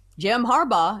 Jim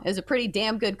Harbaugh is a pretty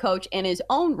damn good coach in his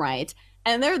own right,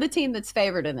 and they're the team that's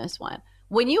favored in this one.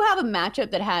 When you have a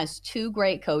matchup that has two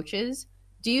great coaches,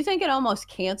 do you think it almost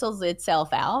cancels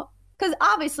itself out? Because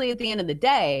obviously at the end of the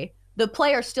day, the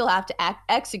players still have to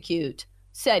execute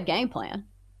said game plan.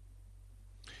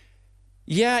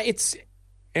 Yeah,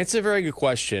 it's a very good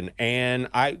question, and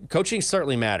coaching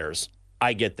certainly matters.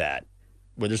 I get that,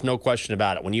 but there's no question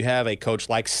about it. When you have a coach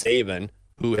like Saban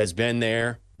who has been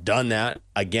there, done that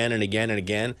again and again and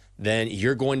again, then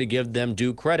you're going to give them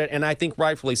due credit, and I think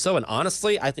rightfully so. And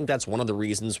honestly, I think that's one of the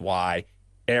reasons why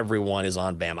everyone is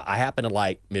on Bama. I happen to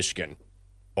like Michigan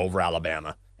over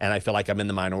Alabama, and I feel like I'm in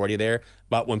the minority there.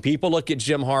 But when people look at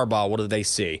Jim Harbaugh, what do they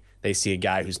see? They see a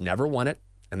guy who's never won it,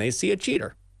 and they see a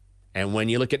cheater. And when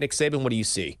you look at Nick Saban, what do you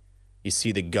see? You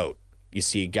see the GOAT. You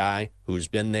see a guy who's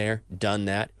been there, done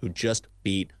that, who just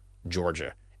beat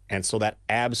Georgia. And so that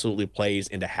absolutely plays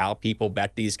into how people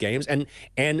bet these games.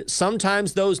 And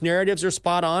sometimes those narratives are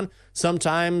spot on.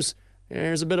 Sometimes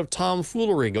there's a bit of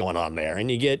tomfoolery going on there. And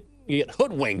you get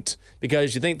hoodwinked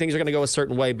because you think things are going to go a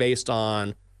certain way based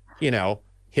on,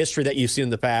 history that you've seen in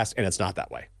the past, and it's not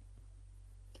that way.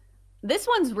 This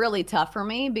one's really tough for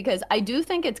me because I do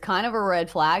think it's kind of a red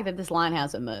flag that this line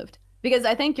hasn't moved. Because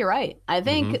I think you're right. I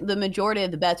think the majority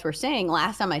of the bets we're seeing,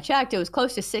 last time I checked, it was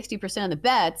close to 60% of the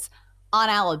bets on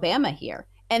Alabama here.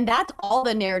 And that's all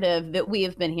the narrative that we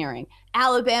have been hearing.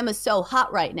 Alabama's so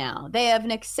hot right now. They have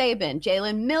Nick Saban.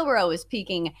 Jalen Milroe is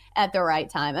peaking at the right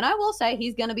time. And I will say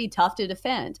he's going to be tough to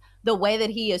defend the way that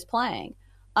he is playing.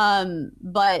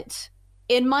 But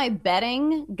in my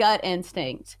betting gut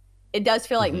instinct, it does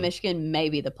feel like Michigan may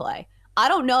be the play. I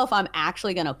don't know if I'm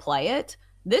actually going to play it.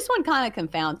 This one kind of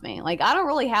confounds me. Like, I don't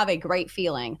really have a great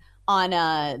feeling on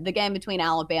the game between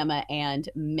Alabama and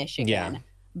Michigan. Yeah.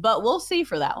 But we'll see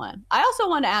for that one. I also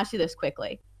want to ask you this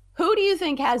quickly. Who do you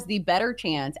think has the better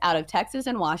chance out of Texas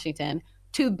and Washington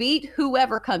to beat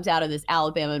whoever comes out of this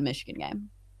Alabama and Michigan game?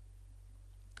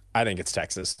 I think it's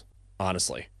Texas,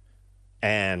 honestly.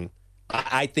 And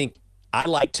I think I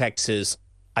like Texas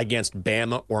against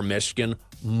Bama or Michigan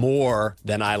more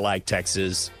than I like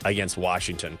Texas against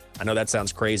Washington. I know that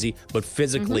sounds crazy, but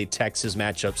physically Texas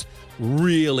matchups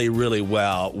really, really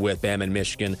well with Bama and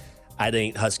Michigan. I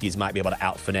think Huskies might be able to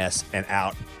out-finesse and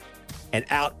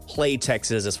outplay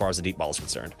Texas as far as the deep ball is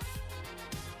concerned.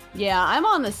 Yeah, I'm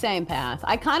on the same path.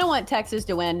 I kind of want Texas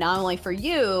to win, not only for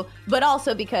you, but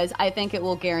also because I think it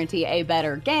will guarantee a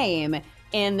better game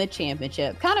in the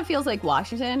championship. Kind of feels like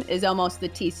Washington is almost the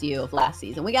TCU of last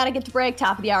season. We got to get to break.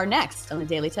 Top of the hour next on the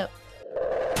Daily Tip.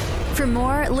 For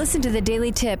more, listen to the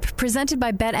Daily Tip presented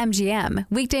by BetMGM.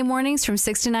 Weekday mornings from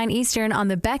 6 to 9 Eastern on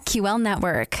the BetQL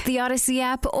network, the Odyssey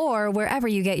app, or wherever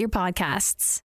you get your podcasts.